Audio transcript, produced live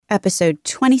episode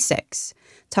 26,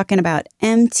 talking about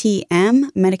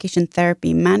MTM, Medication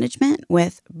Therapy Management,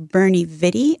 with Bernie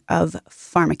Vitti of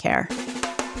Pharmacare.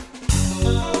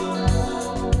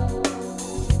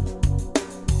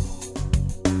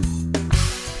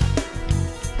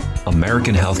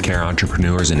 American healthcare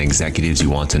entrepreneurs and executives you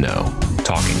want to know.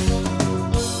 Talking.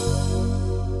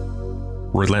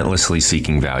 Relentlessly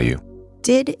seeking value.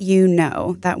 Did you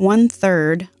know that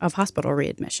 1/3 of hospital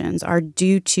readmissions are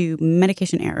due to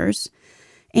medication errors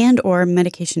and or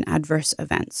medication adverse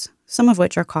events, some of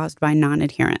which are caused by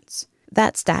non-adherence?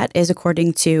 That stat is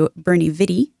according to Bernie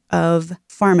Vitti of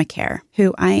Pharmacare,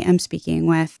 who I am speaking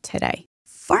with today.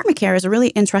 Pharmacare is a really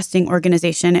interesting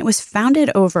organization. It was founded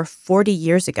over 40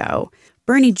 years ago.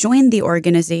 Bernie joined the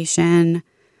organization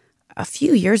a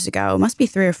few years ago, must be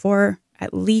 3 or 4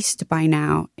 at least by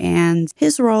now. And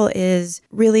his role is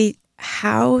really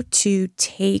how to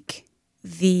take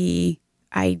the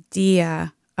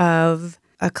idea of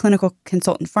a clinical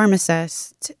consultant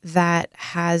pharmacist that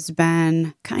has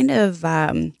been kind of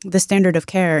the standard of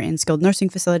care in skilled nursing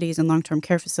facilities and long-term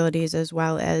care facilities, as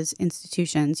well as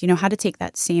institutions. You know, how to take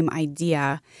that same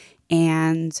idea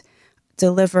and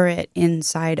deliver it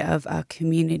inside of a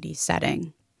community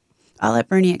setting. I'll let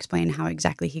Bernie explain how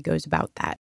exactly he goes about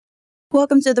that.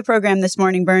 Welcome to the program this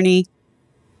morning, Bernie.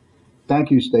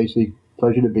 Thank you, Stacy.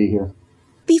 Pleasure to be here.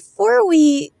 Before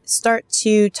we start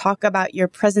to talk about your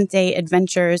present-day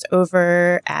adventures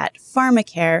over at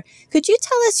Pharmacare, could you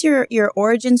tell us your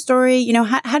origin story? You know,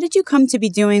 how did you come to be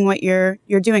doing what you're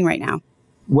doing right now?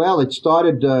 Well, it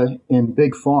started in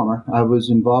Big Pharma. I was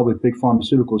involved with Big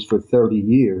Pharmaceuticals for 30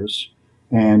 years.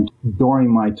 And during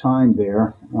my time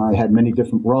there, I had many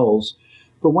different roles.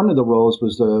 But one of the roles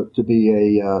was to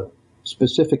be a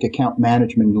specific account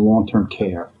management in long-term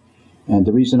care. And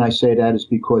the reason I say that is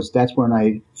because that's when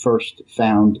I first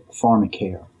found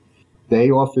Pharmacare.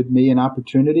 They offered me an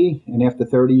opportunity, and after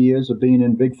 30 years of being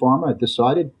in Big Pharma, I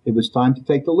decided it was time to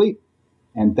take the leap.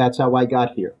 And that's how I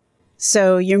got here.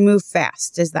 So you move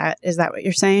fast. Is that what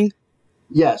you're saying?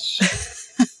 Yes.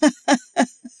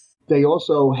 They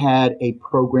also had a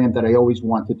program that I always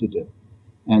wanted to do.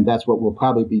 And that's what we'll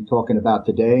probably be talking about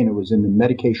today. And it was in the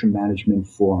Medication Management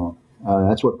Forum.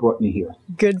 That's what brought me here.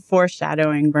 Good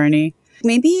foreshadowing, Bernie.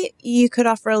 Maybe you could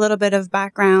offer a little bit of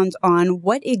background on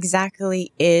what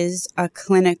exactly is a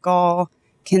clinical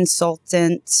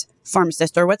consultant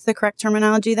pharmacist, or what's the correct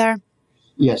terminology there?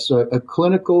 Yes, a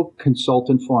clinical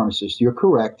consultant pharmacist. You're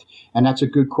correct. And that's a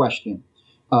good question.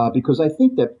 Because I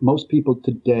think that most people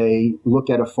today look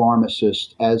at a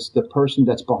pharmacist as the person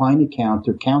that's behind the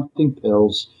counter, counting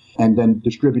pills, and then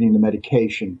distributing the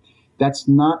medication. That's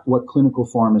not what clinical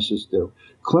pharmacists do.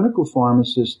 Clinical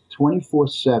pharmacists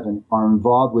 24/7 are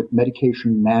involved with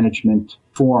medication management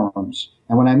forums.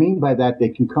 And what I mean by that, they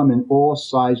can come in all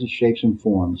sizes, shapes, and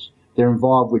forms. They're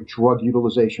involved with drug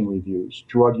utilization reviews,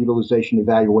 drug utilization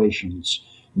evaluations,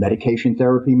 medication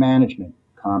therapy management,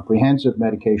 comprehensive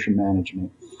medication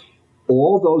management.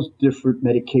 All those different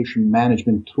medication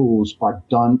management tools are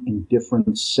done in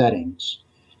different settings.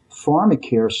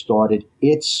 Pharmacare started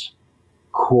its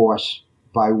course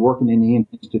by working in the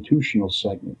institutional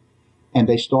segment. And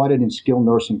they started in skilled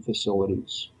nursing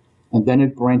facilities. And then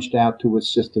it branched out to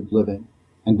assisted living.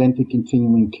 And then to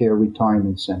continuing care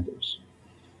retirement centers.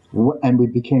 And we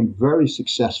became very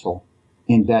successful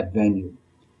in that venue.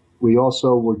 We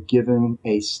also were given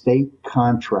a state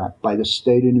contract by the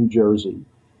state of New Jersey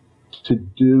to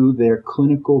do their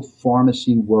clinical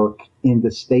pharmacy work in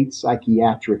the state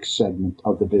psychiatric segment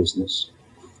of the business.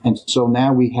 And so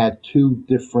now we had 2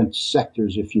 different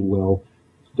sectors, if you will.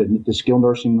 The skilled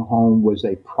nursing home was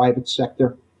a private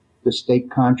sector. The state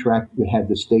contract, we had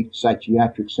the state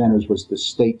psychiatric centers, was the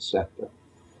state sector.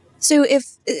 So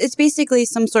if it's basically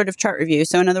some sort of chart review.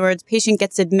 So in other words, patient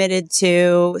gets admitted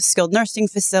to skilled nursing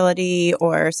facility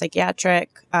or psychiatric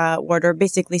ward, or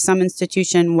basically some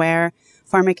institution where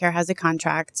Pharmacare has a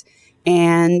contract,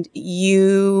 and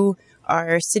you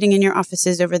are sitting in your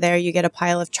offices over there, you get a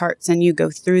pile of charts and you go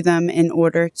through them in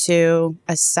order to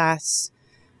assess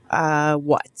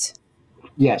what?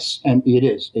 Yes, and it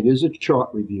is. It is a chart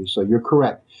review, so you're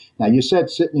correct. Now, you said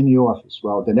sitting in the office.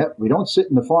 Well, we don't sit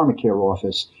in the Pharmacare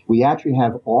office. We actually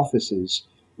have offices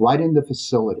right in the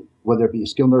facility, whether it be a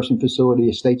skilled nursing facility,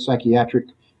 a state psychiatric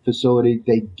facility.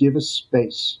 They give us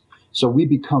space. So we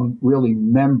become really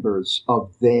members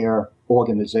of their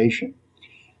organization.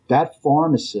 That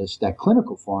pharmacist, that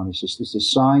clinical pharmacist, is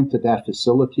assigned to that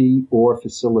facility or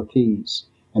facilities,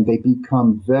 and they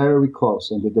become very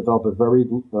close, and they develop a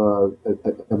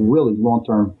really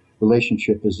long-term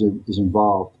relationship is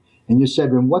involved. And you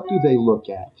said, and what do they look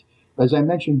at? As I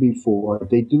mentioned before,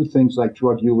 they do things like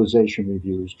drug utilization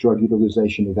reviews, drug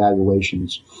utilization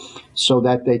evaluations, so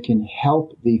that they can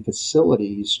help the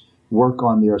facilities work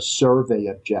on their survey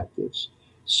objectives,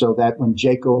 so that when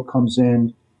JCAHO comes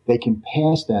in, they can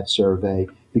pass that survey,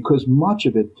 because much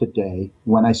of it today,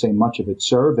 when I say much of it,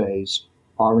 surveys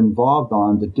are involved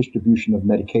on the distribution of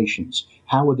medications.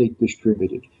 How are they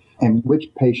distributed? And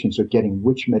which patients are getting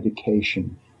which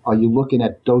medication? Are you looking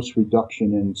at dose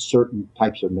reduction in certain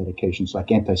types of medications, like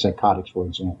antipsychotics, for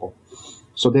example?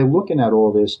 So they're looking at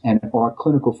all this, and our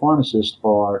clinical pharmacists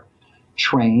are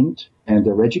trained and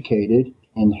they're educated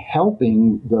in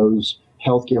helping those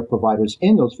healthcare providers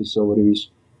in those facilities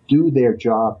do their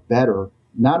job better,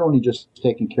 not only just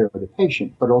taking care of the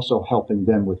patient, but also helping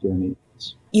them with their needs.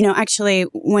 Actually,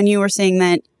 when you were saying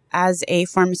that as a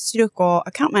pharmaceutical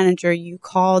account manager, you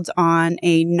called on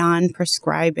a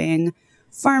non-prescribing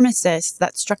pharmacist,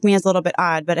 that struck me as a little bit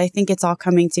odd, but I think it's all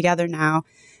coming together now.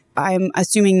 I'm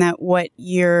assuming that what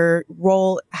your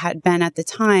role had been at the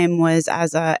time was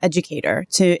as an educator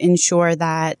to ensure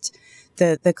that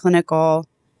the clinical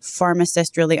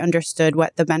pharmacist really understood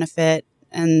what the benefit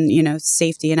and,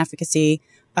 safety and efficacy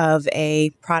of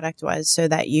a product was, so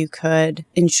that you could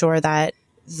ensure that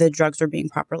the drugs were being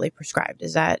properly prescribed.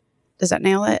 Does that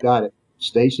nail it? Got it.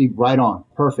 Stacy, right on.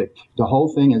 Perfect. The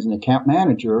whole thing as an account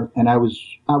manager, and I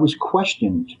was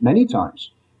questioned many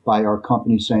times by our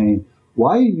company saying,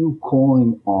 why are you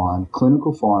calling on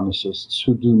clinical pharmacists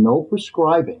who do no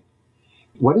prescribing?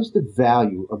 What is the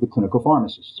value of the clinical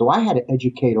pharmacist? So I had to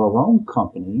educate our own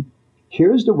company.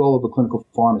 Here's the role of a clinical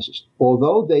pharmacist.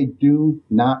 Although they do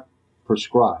not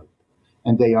prescribe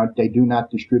and they do not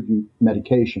distribute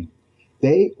medication,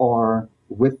 they are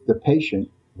with the patient,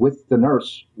 with the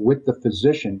nurse, with the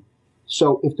physician.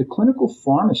 So if the clinical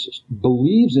pharmacist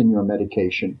believes in your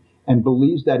medication and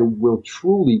believes that it will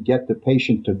truly get the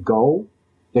patient to go,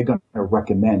 they're going to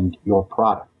recommend your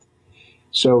product.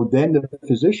 So then the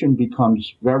physician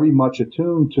becomes very much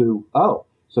attuned to,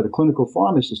 so the clinical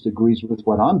pharmacist agrees with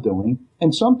what I'm doing.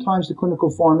 And sometimes the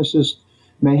clinical pharmacist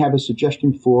may have a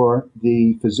suggestion for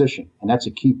the physician. And that's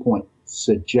a key point,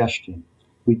 suggestion.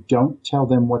 We don't tell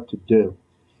them what to do.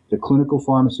 The clinical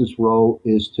pharmacist's role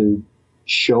is to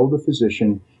show the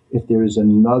physician if there is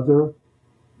another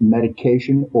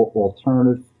medication or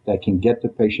alternative that can get the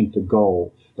patient to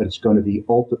goal, but it's going to be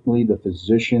ultimately the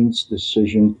physician's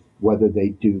decision whether they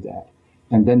do that.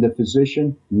 And then the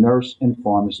physician, nurse, and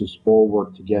pharmacist all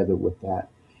work together with that.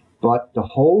 But the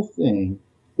whole thing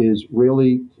is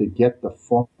really to get the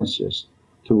pharmacist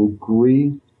to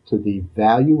agree to the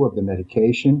value of the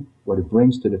medication, what it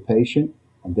brings to the patient,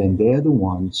 and then they're the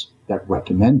ones that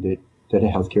recommend it to the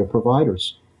healthcare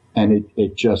providers. And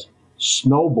it just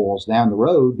snowballs down the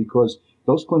road because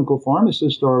those clinical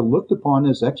pharmacists are looked upon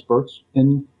as experts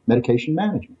in medication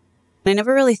management. I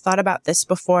never really thought about this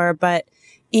before, but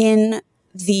in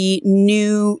the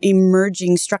new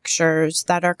emerging structures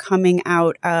that are coming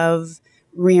out of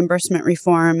reimbursement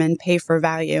reform and pay for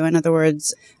value, in other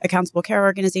words, accountable care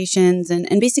organizations and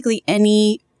basically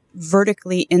any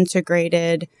vertically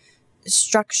integrated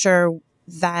structure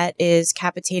that is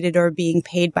capitated or being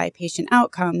paid by patient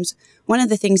outcomes, one of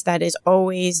the things that is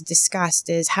always discussed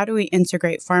is how do we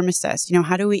integrate pharmacists?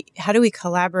 How do we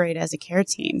collaborate as a care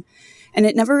team? And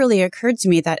it never really occurred to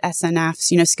me that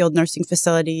SNFs, skilled nursing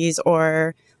facilities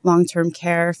or long-term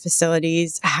care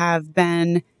facilities have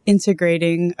been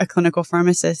integrating a clinical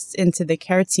pharmacist into the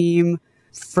care team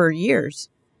for years.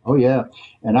 Oh, yeah.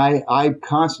 And I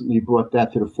constantly brought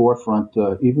that to the forefront,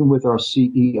 even with our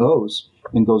CEOs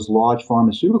in those large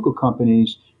pharmaceutical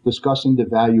companies discussing the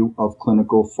value of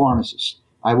clinical pharmacists.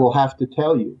 I will have to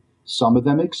tell you, some of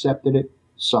them accepted it,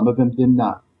 some of them did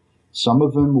not. Some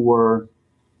of them were,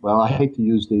 I hate to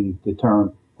use the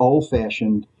term,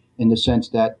 old-fashioned in the sense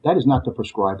that is not the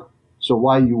prescriber. So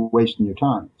why are you wasting your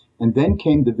time? And then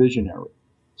came the visionary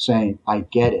saying, I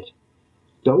get it.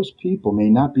 Those people may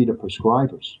not be the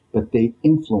prescribers, but they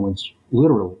influence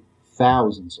literally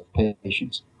thousands of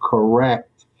patients. Correct.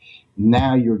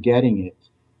 Now you're getting it,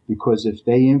 because if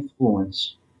they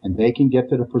influence and they can get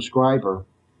to the prescriber,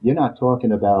 you're not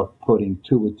talking about putting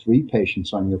 2 or 3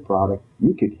 patients on your product.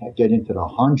 You could get into the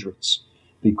hundreds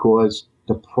because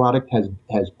the product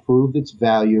has proved its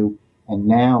value, and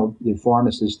now the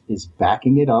pharmacist is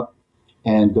backing it up,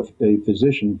 and the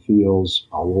physician feels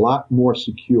a lot more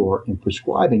secure in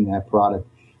prescribing that product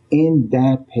in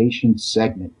that patient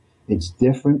segment. It's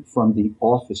different from the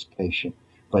office patient.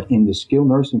 But in the skilled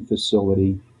nursing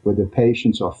facility, where the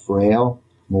patients are frail,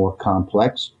 more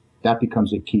complex, that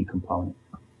becomes a key component.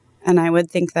 And I would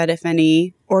think that if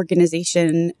any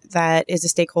organization that is a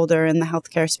stakeholder in the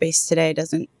healthcare space today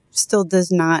doesn't still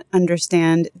does not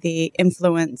understand the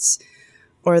influence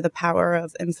or the power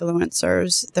of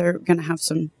influencers, they're going to have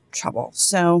some trouble.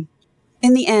 So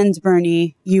in the end,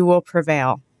 Bernie, you will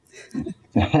prevail.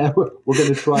 We're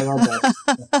going to try our best.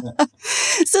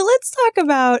 So let's talk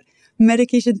about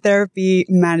medication therapy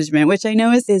management, which I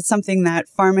know is something that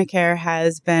PharmaCare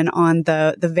has been on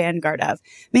the vanguard of.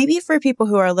 Maybe for people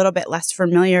who are a little bit less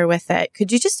familiar with it,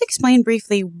 could you just explain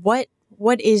briefly what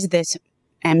is this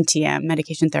MTM,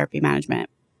 medication therapy management?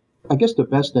 I guess the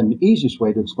best and the easiest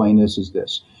way to explain this is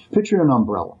this. Picture an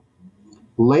umbrella.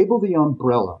 Label the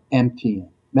umbrella MTM,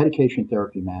 medication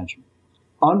therapy management.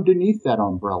 Underneath that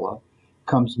umbrella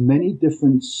comes many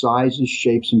different sizes,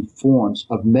 shapes, and forms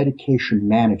of medication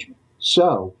management.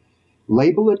 So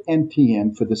label it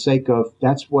MTM for the sake of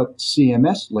that's what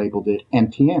CMS labeled it,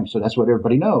 MTM. So that's what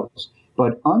everybody knows.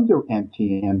 But under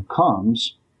MTM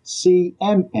comes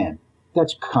CMM.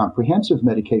 That's comprehensive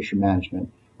medication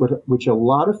management, which a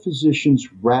lot of physicians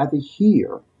rather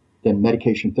hear than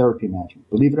medication therapy management.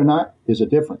 Believe it or not, there's a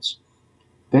difference.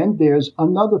 Then there's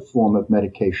another form of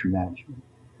medication management.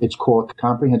 It's called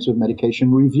comprehensive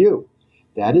medication review.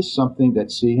 That is something that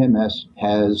CMS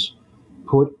has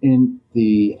put in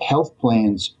the health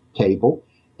plans table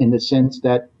in the sense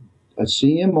that a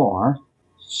CMR,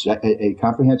 a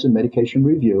comprehensive medication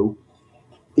review,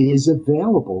 is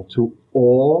available to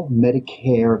all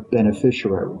Medicare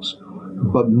beneficiaries.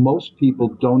 But most people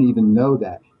don't even know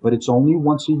that. But it's only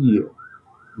once a year.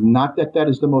 Not that that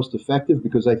is the most effective,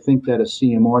 because I think that a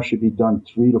CMR should be done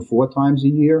 3 to 4 times a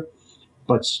year.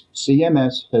 But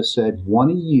CMS has said one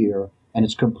a year, and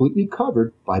it's completely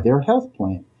covered by their health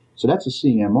plan. So that's a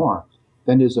CMR.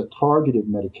 Then there's a targeted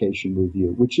medication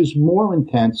review, which is more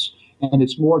intense, and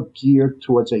it's more geared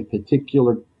towards a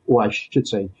particular, or I should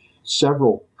say,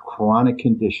 several chronic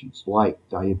conditions like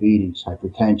diabetes,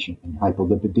 hypertension, and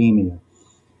hyperlipidemia.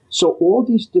 So all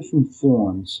these different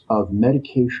forms of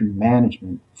medication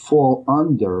management fall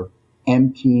under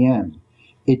MTM.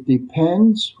 It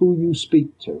depends who you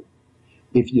speak to.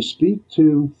 If you speak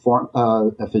to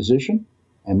a physician,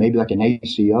 and maybe like an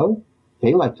ACO,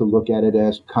 they like to look at it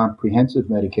as comprehensive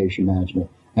medication management.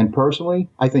 And personally,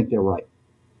 I think they're right,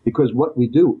 because what we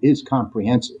do is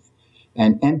comprehensive.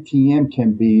 And MTM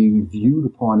can be viewed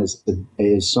upon as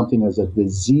something as a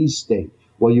disease state.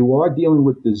 Well, you are dealing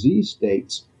with disease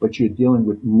states, but you're dealing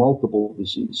with multiple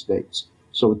disease states.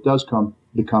 So it does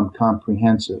become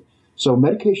comprehensive. So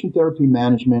medication therapy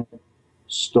management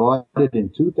started in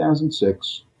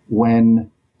 2006 when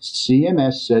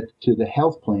CMS said to the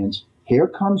health plans, here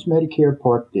comes Medicare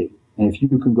Part D. And if you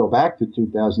can go back to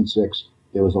 2006,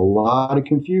 there was a lot of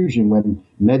confusion when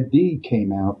Med D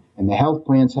came out and the health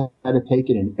plans had to take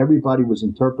it and everybody was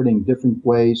interpreting different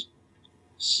ways.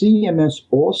 CMS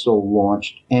also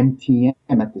launched MTM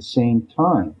at the same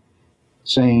time,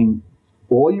 saying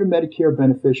all your Medicare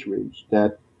beneficiaries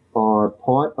that are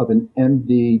part of an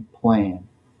MD plan,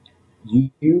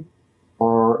 you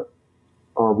are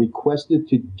requested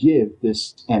to give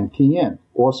this MTM,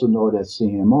 also known as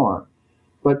CMR.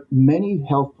 But many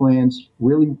health plans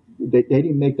really, they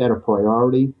didn't make that a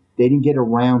priority. They didn't get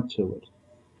around to it.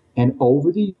 And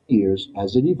over the years,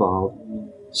 as it evolved,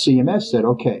 CMS said,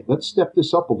 okay, let's step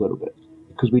this up a little bit,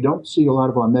 because we don't see a lot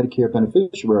of our Medicare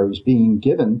beneficiaries being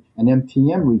given an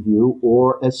MTM review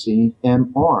or a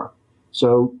CMR.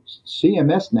 So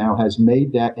CMS now has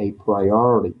made that a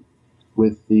priority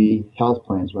with the health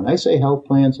plans. When I say health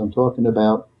plans, I'm talking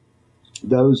about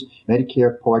those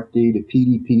Medicare Part D to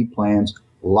PDP plans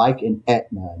like an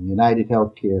Aetna, and United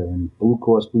Healthcare, and Blue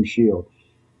Cross Blue Shield.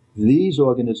 These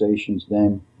organizations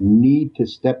then need to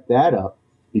step that up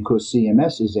because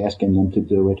CMS is asking them to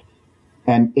do it.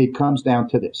 And it comes down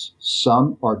to this.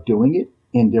 Some are doing it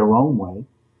in their own way,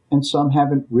 and some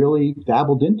haven't really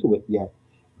dabbled into it yet.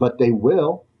 But they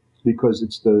will, because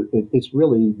it's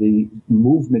really the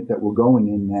movement that we're going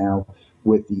in now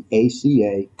with the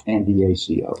ACA and the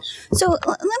ACOs. So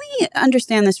let me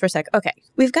understand this for a sec. Okay,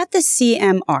 we've got the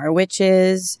CMR, which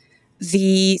is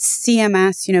the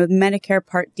CMS, Medicare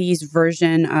Part D's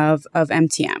version of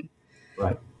MTM.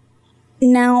 Right.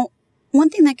 Now, one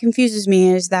thing that confuses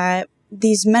me is that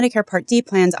these Medicare Part D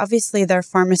plans, obviously they're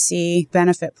pharmacy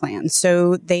benefit plans.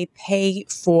 So they pay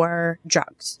for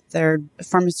drugs. They're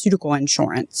pharmaceutical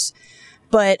insurance.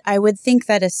 But I would think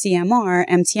that a CMR,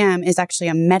 MTM, is actually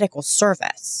a medical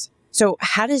service. So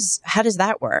how does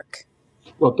that work?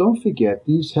 Well, don't forget,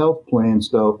 these health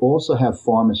plans, though, also have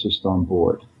pharmacists on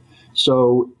board.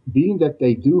 So being that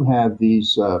they do have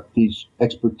these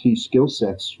expertise skill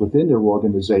sets within their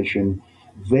organization,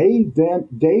 they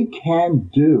can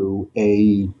do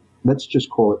a let's just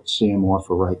call it CMR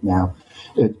for right now,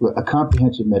 a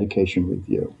comprehensive medication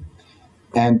review.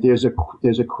 And there's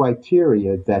a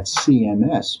criteria that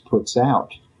CMS puts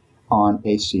out on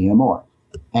a CMR.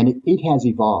 And it has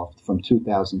evolved from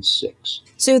 2006.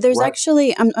 So there's right?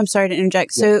 actually, I'm sorry to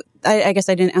interject. Yeah. So I guess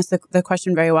I didn't ask the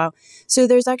question very well. So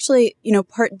there's actually,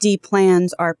 Part D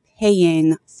plans are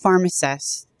paying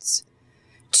pharmacists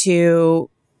to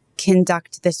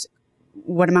conduct this,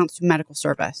 what amounts to medical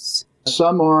service.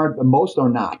 Some are, most are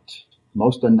not.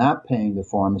 Most are not paying the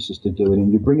pharmacist to do it.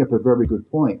 And you bring up a very good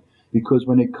point, because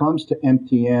when it comes to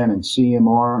MTM and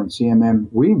CMR and CMM,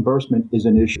 reimbursement is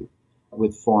an issue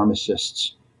with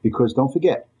pharmacists, because don't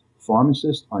forget,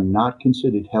 pharmacists are not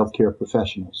considered healthcare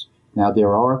professionals. Now,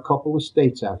 there are a couple of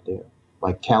states out there,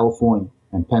 like California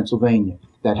and Pennsylvania,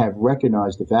 that have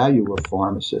recognized the value of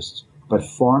pharmacists, but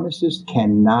pharmacists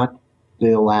cannot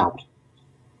bill out.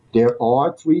 There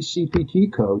are 3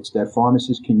 CPT codes that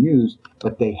pharmacists can use,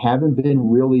 but they haven't been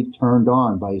really turned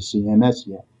on by CMS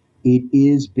yet. It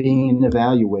is being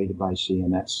evaluated by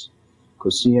CMS,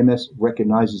 because CMS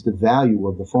recognizes the value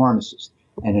of the pharmacist.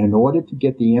 And in order to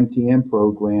get the MTM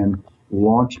program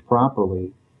launched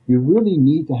properly, you really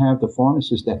need to have the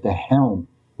pharmacist at the helm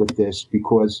with this,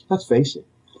 because let's face it,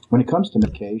 when it comes to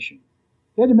medication,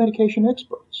 they're the medication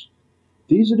experts.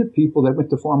 These are the people that went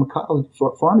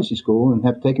to pharmacy school and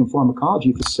have taken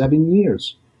pharmacology for 7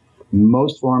 years.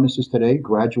 Most pharmacists today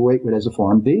graduate as a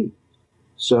PharmD.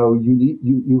 So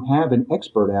you have an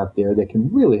expert out there that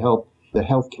can really help the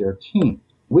healthcare team.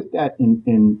 With that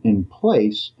in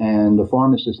place, and the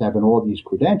pharmacists having all these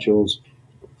credentials,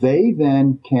 they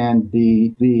then can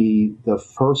be the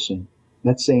person,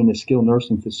 let's say in a skilled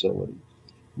nursing facility,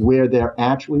 where they're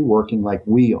actually working like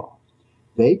we are.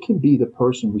 They can be the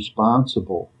person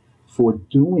responsible for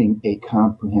doing a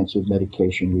comprehensive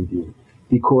medication review,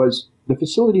 because the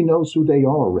facility knows who they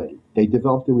are already. They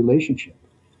developed a relationship.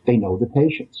 They know the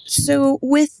patients. So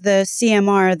with the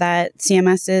CMR that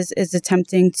CMS is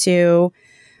attempting to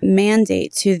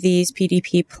mandate to these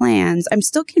PDP plans, I'm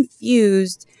still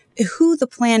confused who the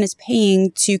plan is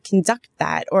paying to conduct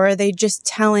that. Or are they just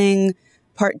telling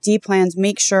Part D plans,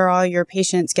 make sure all your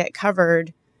patients get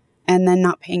covered, and then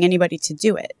not paying anybody to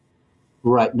do it?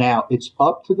 Right. Now, it's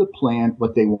up to the plan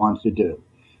what they want to do.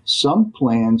 Some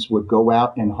plans would go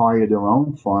out and hire their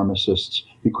own pharmacists,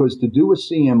 because to do a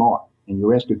CMR, and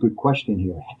you ask a good question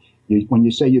here, when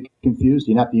you say you're confused,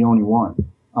 you're not the only one.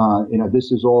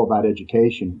 This is all about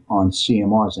education on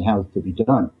CMRs and how it to be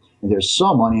done. And there's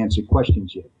some unanswered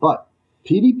questions yet. But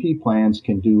PDP plans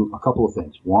can do a couple of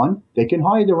things. One, they can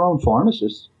hire their own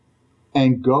pharmacists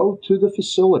and go to the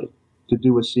facility to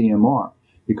do a CMR,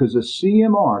 because a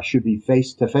CMR should be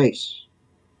face-to-face.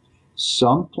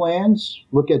 Some plans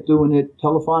look at doing it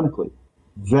telephonically.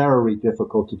 Very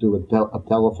difficult to do a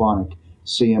telephonic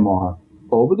CMR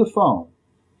over the phone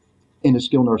in a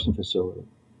skilled nursing facility.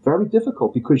 Very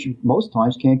difficult, because you most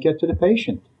times can't get to the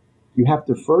patient. You have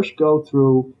to first go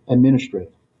through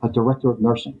administrator, a director of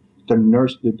nursing, the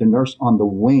nurse on the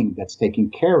wing that's taking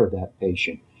care of that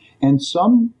patient. And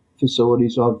some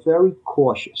facilities are very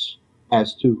cautious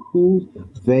as to who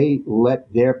they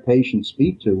let their patient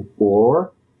speak to,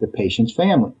 or the patient's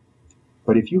family.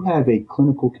 But if you have a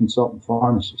clinical consultant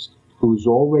pharmacist who's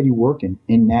already working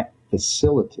in that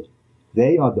facility,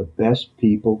 they are the best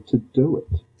people to do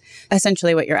it.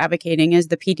 Essentially what you're advocating is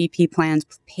the PDP plans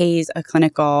pays a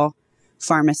clinical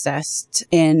pharmacist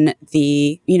in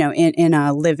the, in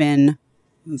a live-in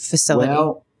facility.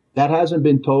 Well, that hasn't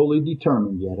been totally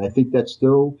determined yet. I think that's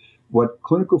still what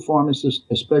clinical pharmacists,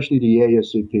 especially the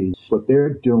ASCPs, what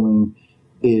they're doing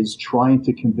is trying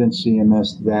to convince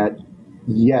CMS that,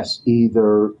 yes,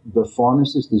 either the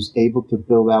pharmacist is able to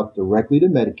bill out directly to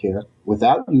Medicare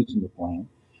without using the plan,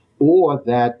 or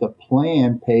that the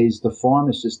plan pays the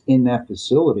pharmacist in that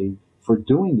facility for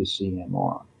doing the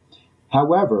CMR.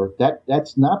 However,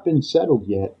 that's not been settled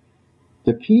yet.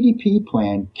 The PDP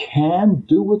plan can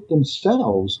do it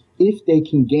themselves if they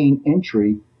can gain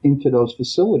entry into those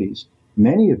facilities.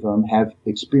 Many of them have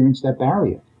experienced that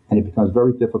barrier, and it becomes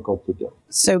very difficult to do.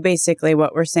 So basically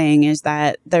what we're saying is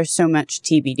that there's so much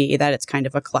TBD that it's kind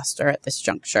of a cluster at this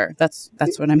juncture. That's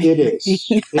what I mean. It is.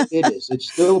 It is.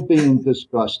 It's still being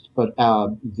discussed, but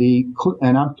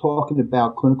and I'm talking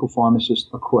about clinical pharmacists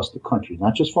across the country,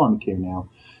 not just PharmaCare now.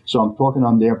 So I'm talking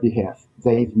on their behalf.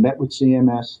 They've met with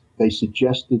CMS. They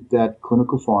suggested that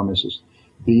clinical pharmacists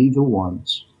be the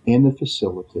ones in the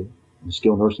facility, the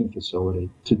skilled nursing facility,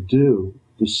 to do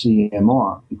the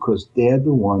CMR, because they're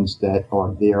the ones that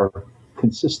are there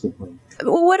consistently.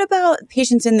 What about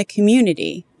patients in the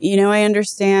community? I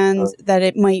understand that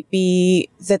it might be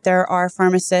that there are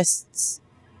pharmacists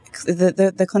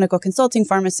the clinical consulting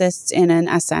pharmacists in an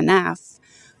SNF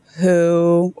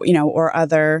who, or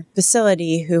other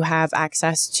facility who have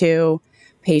access to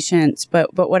patients,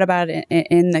 but what about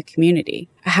in the community?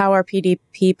 How are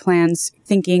PDP plans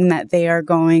thinking that they are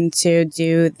going to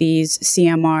do these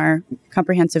CMR,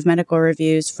 comprehensive medical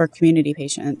reviews, for community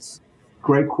patients?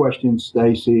 Great question,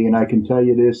 Stacy. And I can tell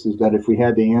you this, is that if we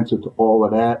had the answer to all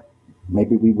of that,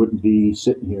 maybe we wouldn't be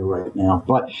sitting here right now.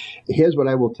 But here's what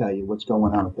I will tell you, what's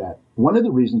going on with that. One of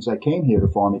the reasons I came here to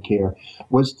PharmaCare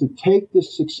was to take the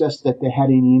success that they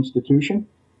had in the institution,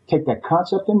 take that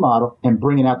concept and model, and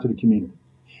bring it out to the community.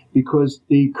 Because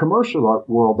the commercial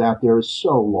world out there is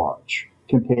so large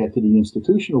compared to the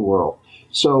institutional world.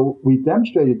 So we've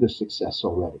demonstrated this success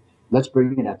already. Let's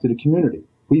bring it out to the community.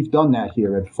 We've done that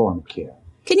here at PharmaCare.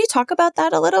 Can you talk about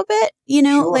that a little bit?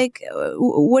 Sure.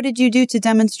 What did you do to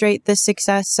demonstrate the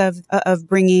success of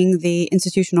bringing the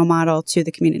institutional model to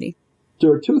the community?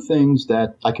 There are two things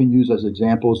that I can use as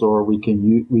examples, or we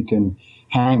can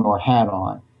hang our hat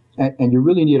on. And you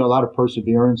really need a lot of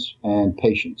perseverance and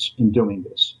patience in doing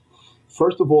this.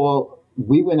 First of all,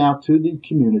 we went out to the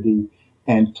community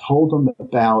and told them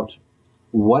about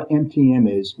what MTM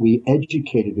is. We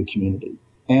educated the community.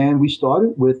 And we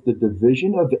started with the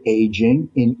Division of Aging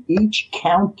in each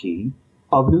county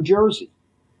of New Jersey.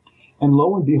 And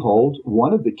lo and behold,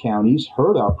 one of the counties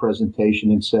heard our presentation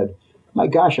and said, my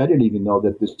gosh, I didn't even know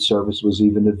that this service was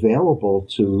even available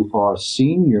to our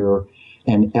senior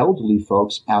and elderly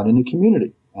folks out in the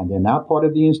community. And they're not part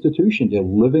of the institution. They're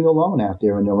living alone out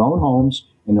there in their own homes,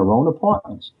 in their own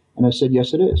apartments. And I said,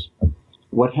 yes, it is.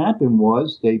 What happened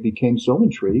was they became so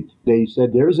intrigued. They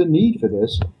said, there's a need for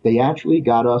this. They actually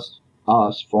got us,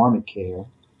 PharmaCare,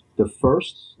 the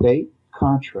first state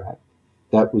contract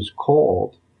that was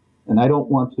called, and I don't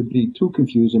want to be too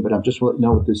confusing, but I just want to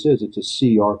know what this is. It's a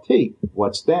CRT.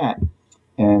 What's that?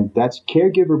 And that's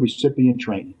Caregiver Recipient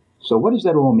Training. So what does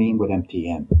that all mean with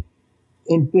MTM?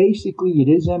 And basically, it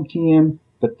is MTM,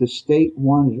 but the state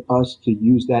wanted us to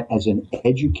use that as an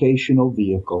educational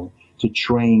vehicle to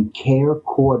train care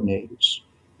coordinators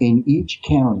in each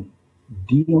county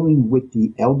dealing with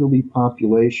the elderly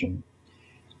population,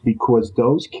 because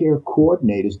those care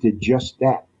coordinators did just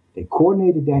that. They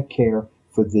coordinated that care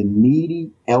for the needy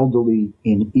elderly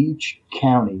in each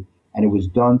county, and it was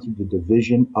done through the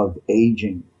Division of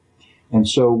Aging. And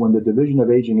so when the Division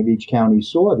of Aging of each county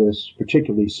saw this,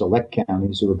 particularly select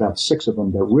counties, there were about 6 of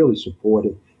them that really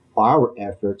supported our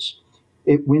efforts,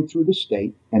 it went through the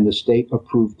state, and the state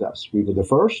approved us. We were the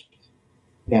first,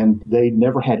 and they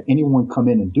never had anyone come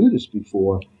in and do this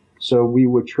before. So we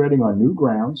were treading on new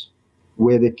grounds,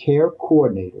 where the care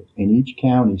coordinator in each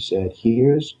county said,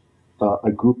 here's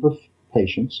a group of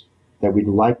patients that we'd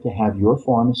like to have your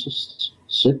pharmacists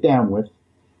sit down with,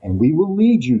 and we will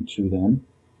lead you to them,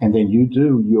 and then you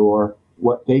do your,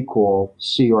 what they call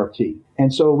CRT.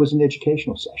 And so it was an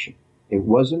educational session. It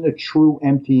wasn't a true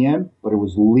MTM, but it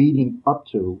was leading up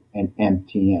to an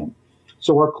MTM.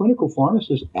 So our clinical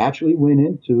pharmacists actually went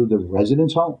into the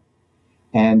resident's home,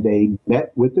 and they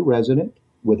met with the resident,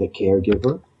 with a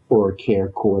caregiver or a care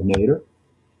coordinator.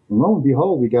 And lo and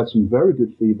behold, we got some very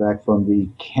good feedback from the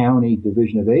county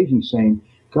Division of Aging saying,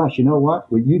 gosh, you know what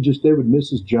you just did with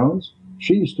Mrs. Jones?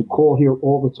 She used to call here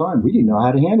all the time. We didn't know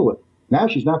how to handle it. Now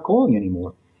she's not calling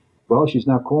anymore. Well, she's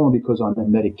not calling because on the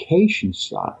medication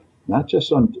side, not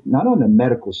on the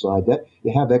medical side, that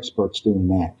you have experts doing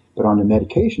that, but on the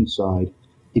medication side,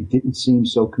 it didn't seem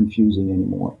so confusing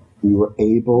anymore. We were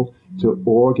able to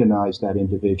organize that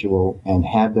individual and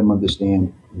have them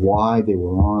understand why they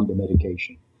were on the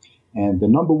medication. And the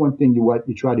number one thing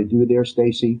you try to do there,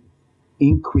 Stacy,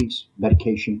 increase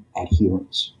medication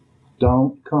adherence.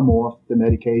 Don't come off the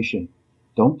medication.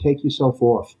 Don't take yourself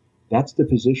off. That's the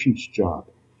physician's job.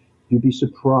 You'd be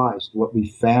surprised what we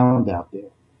found out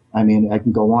there. I mean, I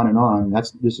can go on and on.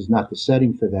 This is not the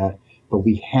setting for that, but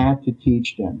we had to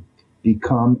teach them,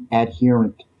 become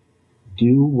adherent.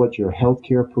 Do what your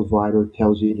healthcare provider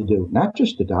tells you to do. Not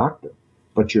just the doctor,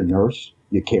 but your nurse,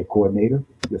 your care coordinator,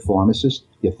 your pharmacist,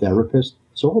 your therapist.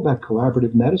 It's all about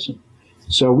collaborative medicine.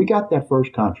 So we got that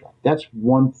first contract. That's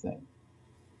one thing.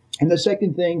 And the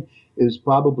second thing is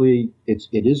probably, it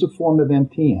is a form of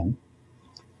MTM,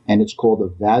 and it's called a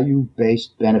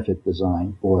value-based benefit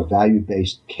design, or a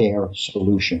value-based care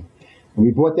solution. And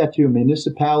we brought that to a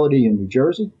municipality in New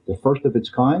Jersey, the first of its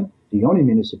kind, the only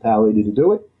municipality to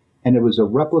do it, and it was a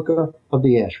replica of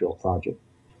the Asheville project.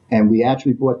 And we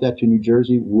actually brought that to New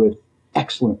Jersey with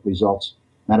excellent results.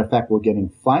 Matter of fact, we're getting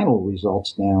final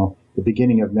results now, the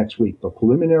beginning of next week. The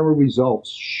preliminary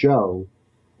results show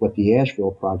what the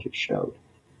Asheville project showed.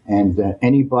 And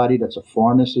anybody that's a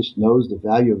pharmacist knows the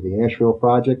value of the Asheville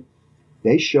project.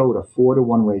 They showed a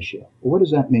 4-to-1 ratio. Well, what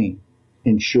does that mean?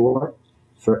 In short,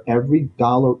 for every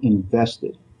dollar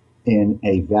invested in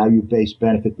a value-based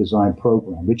benefit design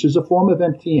program, which is a form of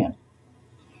MTN,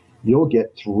 you'll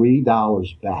get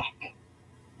 $3 back.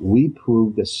 We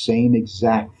proved the same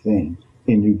exact thing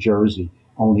in New Jersey,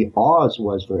 only ours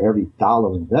was for every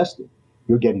dollar invested,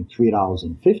 you're getting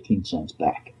 $3.15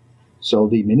 back. So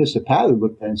the municipality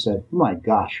looked at it and said, my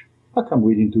gosh, how come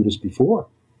we didn't do this before?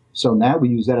 So now we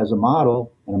use that as a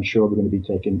model, and I'm sure we're going to be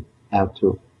taken out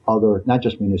to other, not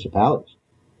just municipalities,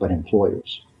 but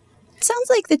employers. It sounds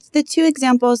like the two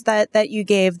examples that you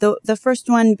gave, the first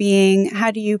one being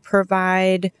how do you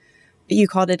provide, you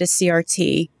called it a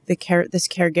CRT, this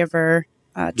caregiver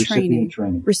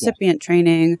recipient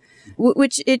training,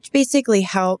 which it basically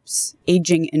helps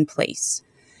aging in place.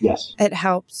 Yes. It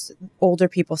helps older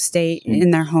people stay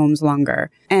in their homes longer.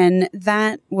 And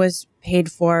that was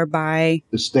paid for by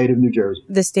the state of New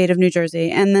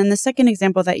Jersey. And then the second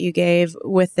example that you gave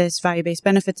with this value-based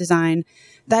benefit design,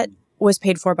 that was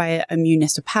paid for by a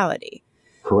municipality.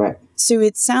 Correct. So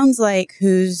it sounds like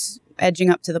who's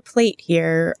edging up to the plate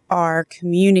here are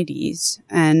communities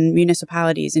and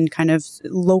municipalities and kind of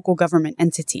local government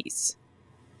entities.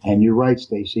 And you're right,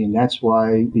 Stacey. And that's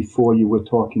why before you were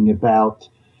talking about,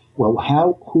 well,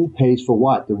 who pays for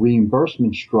what? The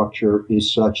reimbursement structure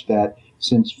is such that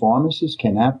since pharmacists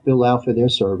cannot bill out for their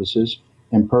services,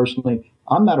 and personally,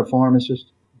 I'm not a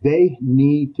pharmacist, they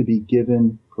need to be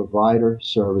given provider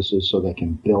services so they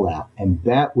can bill out. And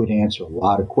that would answer a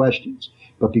lot of questions.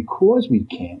 But because we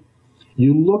can't,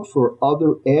 you look for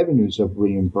other avenues of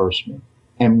reimbursement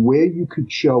and where you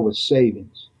could show a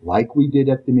savings, like we did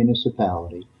at the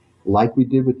municipality, like we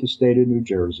did with the state of New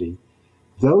Jersey.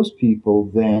 Those people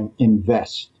then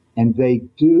invest, and they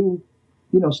do,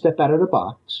 step out of the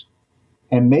box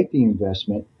and make the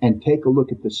investment and take a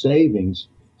look at the savings.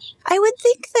 I would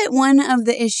think that one of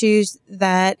the issues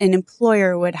that an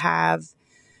employer would have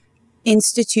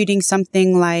instituting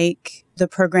something like the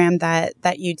program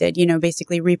that you did,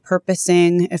 basically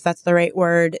repurposing, if that's the right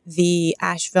word, the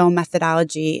Asheville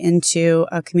methodology into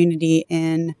a community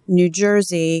in New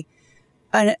Jersey,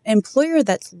 an employer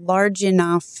that's large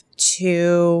enough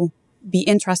to be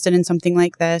interested in something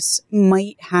like this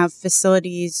might have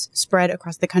facilities spread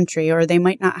across the country, or they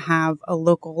might not have a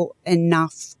local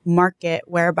enough market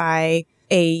whereby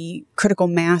a critical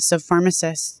mass of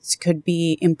pharmacists could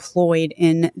be employed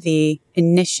in the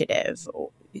initiative.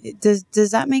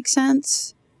 Does that make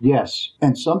sense? Yes.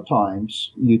 And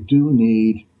sometimes you do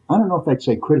need, I don't know if I'd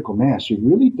say critical mass. You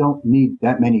really don't need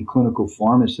that many clinical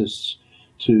pharmacists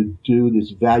to do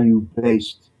this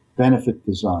value-based benefit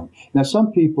design. Now,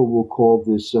 some people will call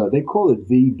this, they call it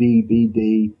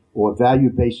VBBD, or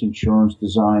value-based insurance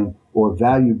design, or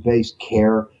value-based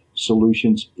care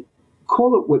solutions.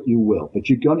 Call it what you will, but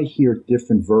you're going to hear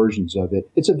different versions of it.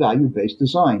 It's a value-based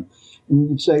design. And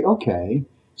you'd say, okay,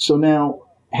 so now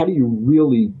how do you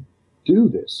really do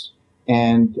this?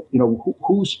 And,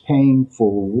 who's paying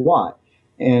for what?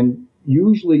 And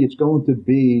usually it's going to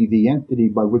be the entity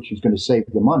by which is going to save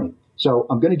the money. So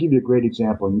I'm going to give you a great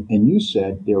example. And you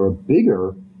said there are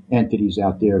bigger entities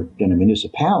out there than a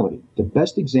municipality. The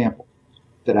best example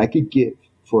that I could give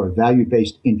for a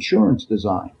value-based insurance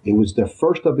design, it was the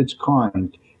first of its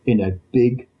kind in a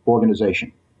big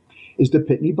organization, is the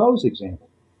Pitney Bowes example.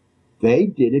 They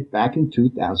did it back in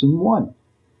 2001.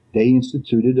 They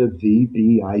instituted a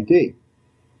VBID.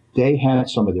 They had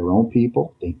some of their own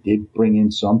people. They did bring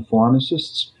in some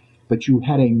pharmacists, but you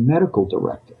had a medical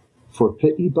director for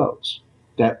Pitney Bowes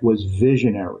that was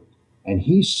visionary. And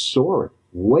he saw it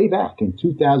way back in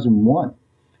 2001,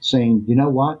 saying, you know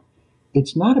what?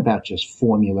 It's not about just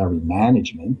formulary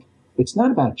management. It's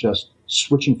not about just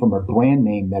switching from a brand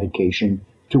name medication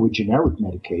to a generic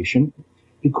medication,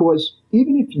 because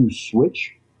even if you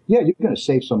switch, you're going to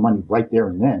save some money right there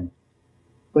and then.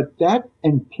 But that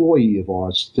employee of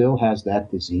ours still has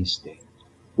that disease state.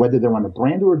 Whether they're on a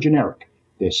brand or a generic,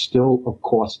 there's still a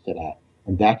cost to that.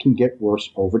 And that can get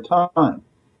worse over time.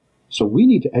 So we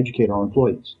need to educate our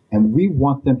employees. And we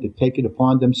want them to take it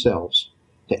upon themselves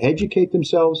to educate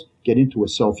themselves, get into a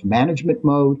self-management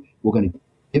mode. We're going to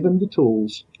give them the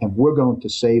tools, and we're going to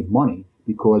save money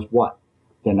because what?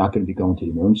 They're not going to be going to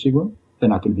the emergency room. They're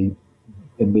not going to be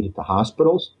admitted to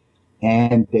hospitals,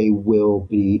 and they will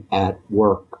be at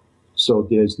work. So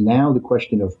there's now the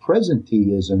question of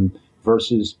presenteeism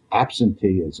versus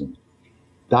absenteeism.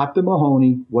 Dr.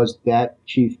 Mahoney was that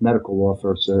chief medical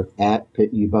officer at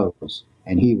Pitney Bowes,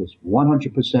 and he was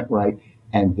 100% right,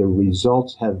 and the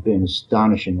results have been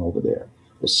astonishing over there.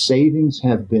 The savings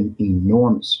have been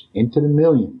enormous, into the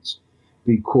millions,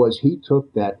 because he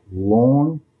took that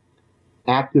long,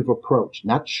 active approach,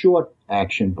 not short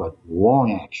action, but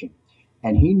long action.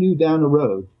 And he knew down the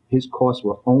road his costs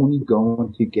were only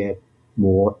going to get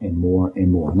more and more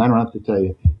and more. And I don't have to tell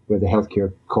you where the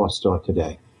healthcare costs are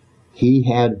today. He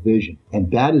had vision. And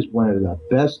that is one of the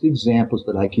best examples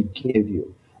that I could give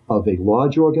you of a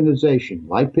large organization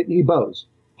like Pitney Bowes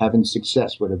having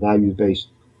success with a value-based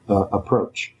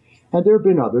approach. And there have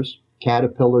been others.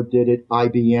 Caterpillar did it.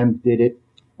 IBM did it.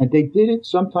 And they did it.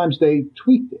 Sometimes they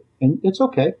tweaked it. And it's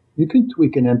okay. You can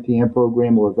tweak an MTM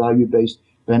program or a value-based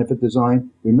benefit design.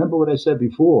 Remember what I said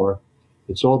before.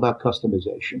 It's all about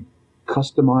customization.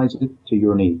 Customize it to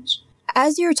your needs.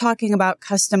 As you're talking about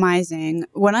customizing,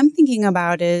 what I'm thinking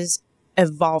about is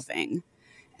evolving.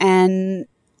 And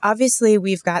obviously,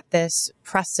 we've got this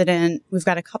precedent. We've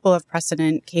got a couple of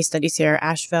precedent case studies here,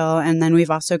 Asheville, and then we've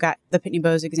also got the Pitney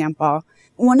Bowes example.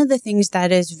 One of the things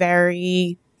that is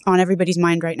very on everybody's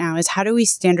mind right now is how do we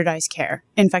standardize care?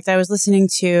 In fact, I was listening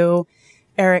to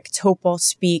Eric Topol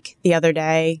speak the other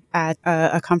day at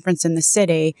a conference in the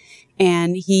city,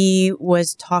 and he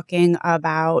was talking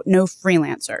about no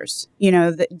freelancers. You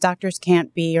know, the doctors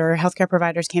can't be, or healthcare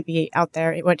providers can't be out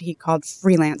there, what he called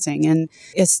freelancing, and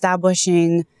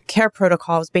establishing care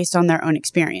protocols based on their own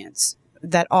experience.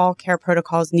 That all care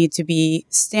protocols need to be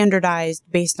standardized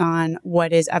based on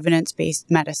what is evidence-based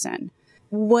medicine.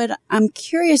 What I'm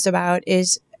curious about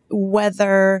is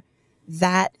whether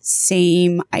that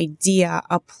same idea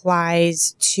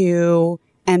applies to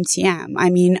MTM. I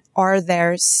mean, are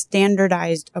there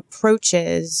standardized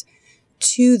approaches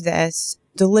to this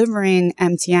delivering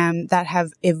MTM that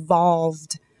have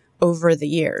evolved over the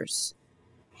years?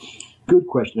 Good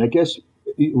question. I guess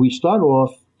we start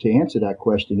off to answer that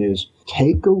question is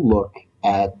take a look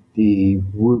at the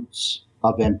roots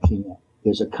of MTM.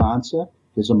 There's a concept,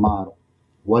 there's a model.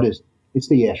 What is it? It's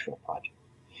the Asheville Project.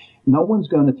 No one's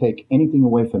going to take anything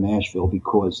away from Asheville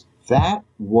because that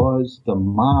was the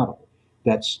model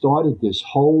that started this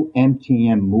whole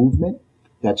MTM movement,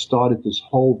 that started this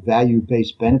whole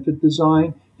value-based benefit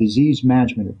design, disease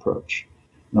management approach.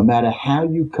 No matter how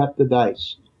you cut the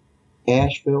dice,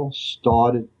 Asheville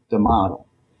started the model.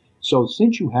 So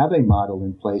since you have a model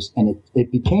in place and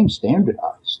it became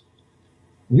standardized,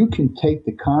 you can take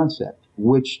the concept,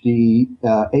 which the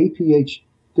APH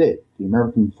did, the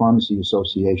American Pharmacy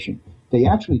Association, they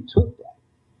actually took that.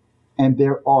 And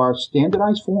there are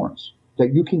standardized forms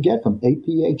that you can get from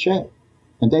APHA.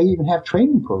 And they even have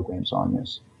training programs on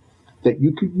this that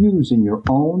you could use in your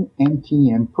own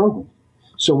MTM program.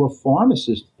 So a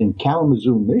pharmacist in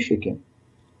Kalamazoo, Michigan,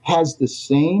 has the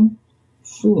same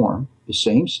form, the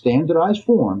same standardized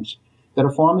forms that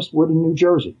a pharmacist would in New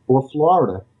Jersey or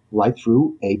Florida, right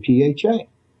through APHA,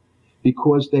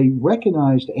 because they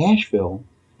recognized Asheville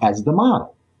as the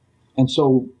model. And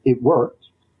so it worked.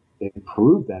 It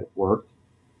proved that it worked.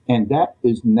 And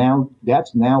that's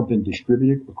now been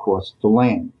distributed across the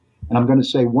land. And I'm going to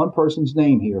say one person's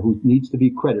name here who needs to be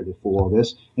credited for all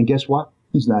this. And guess what?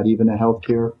 He's not even a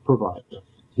healthcare provider.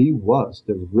 He was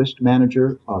the risk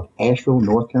manager of Asheville,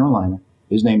 North Carolina.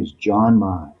 His name is John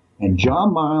Mile. And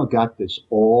John Mile got this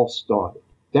all started.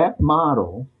 That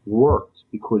model worked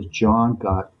because John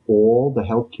got all the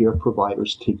healthcare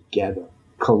providers together.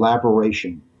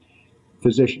 Collaboration.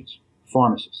 Physicians,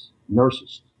 pharmacists,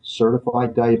 nurses,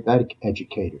 certified diabetic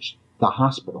educators, the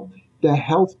hospital, the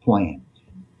health plan.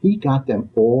 He got them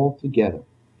all together.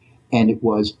 And it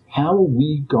was, how are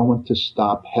we going to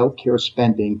stop healthcare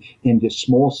spending in this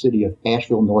small city of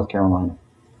Asheville, North Carolina?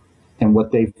 And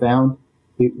what they found,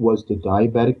 it was the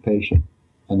diabetic patient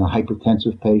and the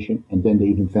hypertensive patient, and then they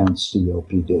even found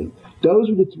COPD. Those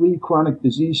are the three chronic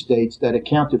disease states that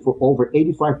accounted for over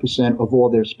 85% of all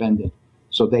their spending.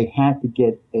 So they had to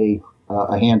get a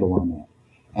handle on that.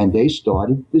 And they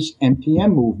started this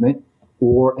MTM movement,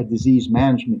 or a disease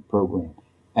management program.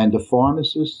 And the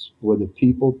pharmacists were the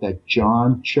people that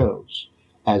John chose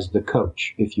as the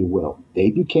coach, if you will. They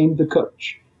became the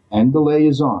coach and the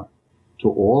liaison to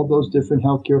all those different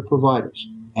healthcare providers.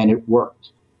 And it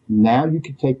worked. Now you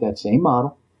can take that same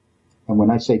model, and when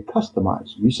I say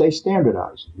customize, you say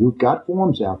standardize. You've got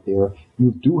forms out there.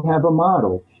 You do have a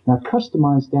model. Now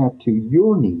customize that to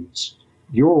your needs,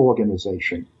 your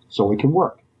organization, so it can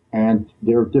work. And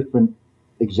there are different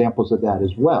examples of that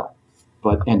as well.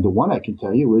 And the one I can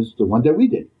tell you is the one that we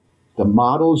did. The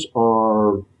models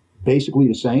are basically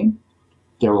the same.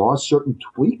 There are certain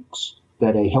tweaks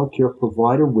that a healthcare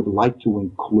provider would like to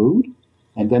include.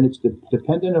 And then it's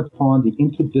dependent upon the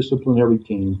interdisciplinary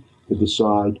team to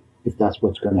decide if that's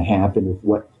what's going to happen, if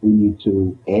what we need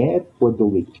to add or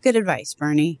delete. Good advice,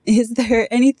 Bernie. Is there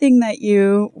anything that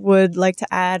you would like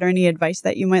to add or any advice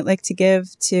that you might like to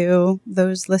give to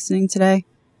those listening today?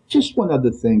 Just one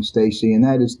other thing, Stacy, and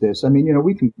that is this. I mean,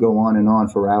 we can go on and on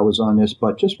for hours on this,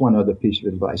 but just one other piece of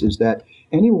advice is that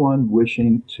anyone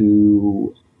wishing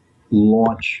to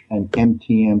launch an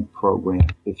MTM program,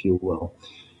 if you will,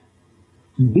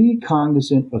 be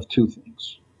cognizant of two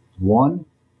things. One,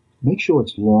 make sure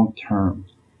it's long-term,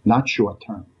 not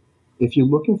short-term. If you're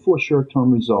looking for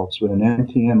short-term results with an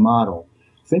MTM model,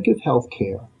 think of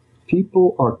healthcare.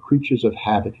 People are creatures of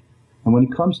habit. And when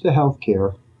it comes to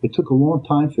healthcare, it took a long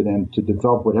time for them to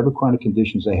develop whatever chronic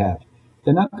conditions they have.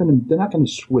 They're not going to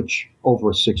switch over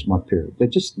a 6-month period. They're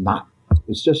just not.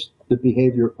 It's just the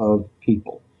behavior of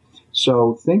people.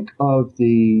 So think of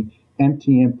the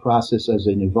MTM process as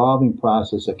an evolving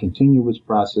process, a continuous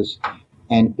process,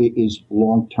 and it is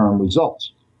long-term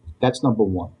results. That's number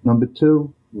one. Number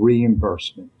two,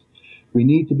 reimbursement. We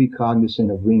need to be cognizant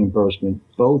of reimbursement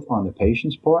both on the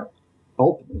patient's part,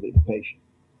 ultimately the patient,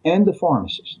 and the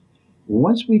pharmacist.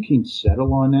 Once we can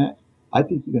settle on that, I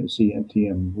think you're going to see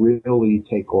MTM really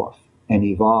take off and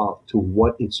evolve to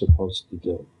what it's supposed to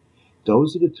do.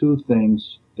 Those are the two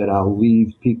things that I'll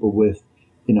leave people with,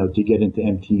 to get into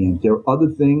MTM. There are other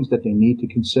things that they need to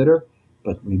consider,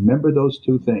 but remember those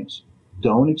two things.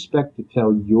 Don't expect to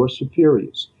tell your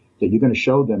superiors that you're going to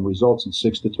show them results in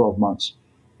 6 to 12 months.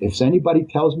 If anybody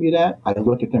tells me that, I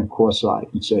look at them cross-eyed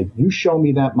and say, you show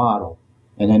me that model,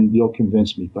 and then you'll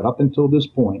convince me. But up until this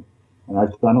point, and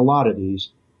I've done a lot of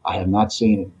these, I have not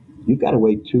seen it. You've got to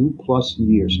wait 2+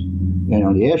 years.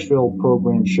 The Asheville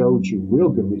program showed you real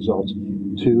good results,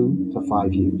 2 to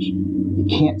 5 years. You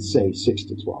can't say 6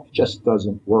 to 12. It just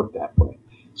doesn't work that way.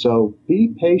 So be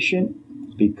patient,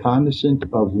 be cognizant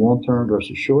of long-term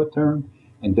versus short-term,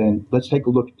 and then let's take a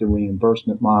look at the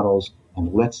reimbursement models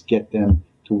and let's get them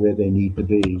to where they need to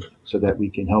be so that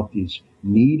we can help these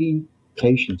needy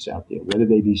patients out there, whether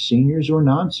they be seniors or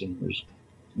non-seniors.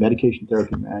 Medication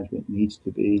therapy management needs to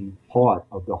be part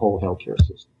of the whole healthcare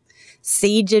system.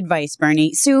 Sage advice,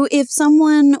 Bernie. So if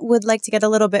someone would like to get a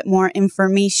little bit more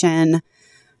information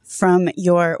from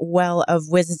your well of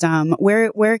wisdom,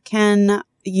 where can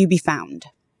you be found?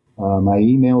 My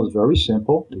email is very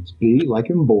simple. It's B like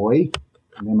in boy,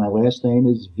 and then my last name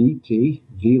is VT,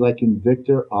 V like in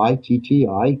Victor,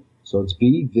 ITTI. So it's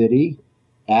bviddy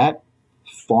at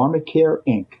Pharmacare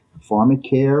Inc.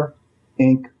 Pharmacare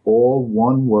Inc. all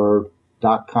one word,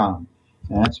 .com.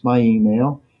 That's my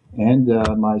email. And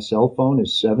my cell phone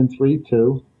is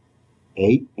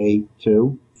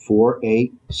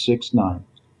 732-882-4869.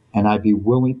 And I'd be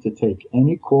willing to take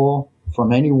any call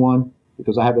from anyone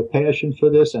because I have a passion for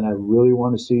this and I really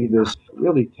want to see this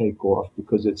really take off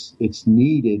because it's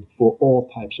needed for all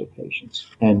types of patients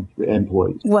and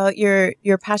employees. Well,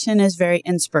 your passion is very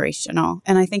inspirational.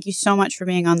 And I thank you so much for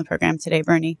being on the program today,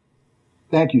 Bernie.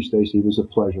 Thank you, Stacy. It was a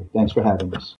pleasure. Thanks for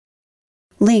having us.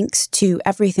 Links to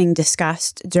everything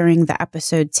discussed during the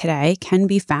episode today can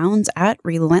be found at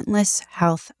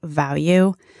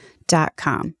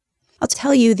relentlesshealthvalue.com. I'll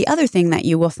tell you the other thing that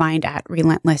you will find at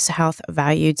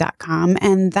relentlesshealthvalue.com,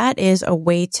 and that is a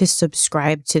way to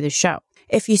subscribe to the show.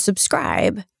 If you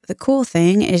subscribe, the cool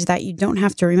thing is that you don't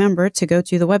have to remember to go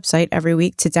to the website every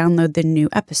week to download the new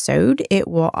episode. It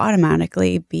will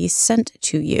automatically be sent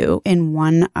to you in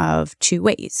one of two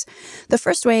ways. The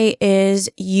first way is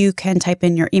you can type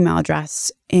in your email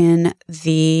address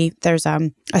there's a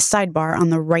sidebar on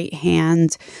the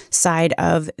right-hand side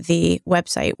of the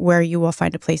website where you will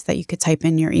find a place that you could type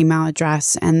in your email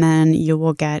address, and then you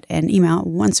will get an email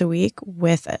once a week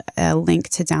with a link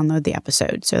to download the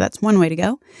episode. So that's one way to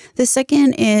go. The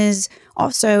second is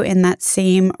also in that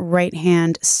same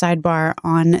right-hand sidebar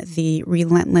on the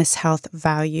Relentless Health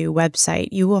Value website.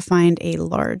 You will find a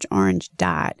large orange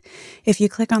dot. If you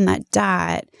click on that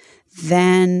dot,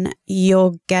 then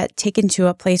you'll get taken to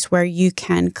a place where you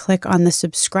can click on the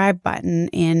subscribe button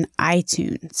in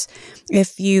iTunes.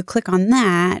 If you click on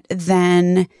that,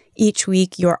 then each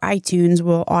week your iTunes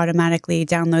will automatically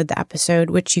download the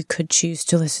episode, which you could choose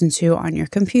to listen to on your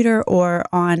computer or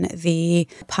on the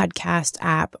podcast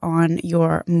app on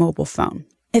your mobile phone.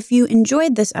 If you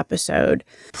enjoyed this episode,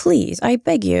 please, I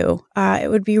beg you, it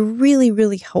would be really,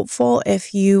 really helpful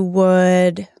if you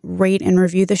would rate and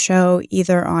review the show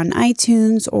either on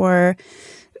iTunes or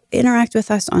interact with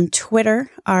us on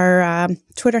Twitter. Our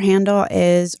Twitter handle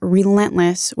is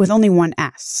Relentless with only one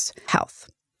S, Health.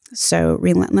 So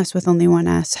Relentless with only one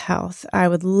S, Health. I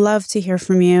would love to hear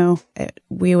from you.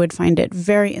 We would find it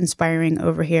very inspiring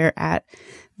over here at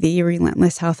the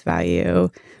Relentless Health Value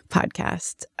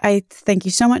podcast. I thank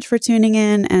you so much for tuning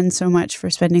in and so much for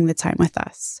spending the time with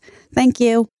us. Thank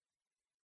you.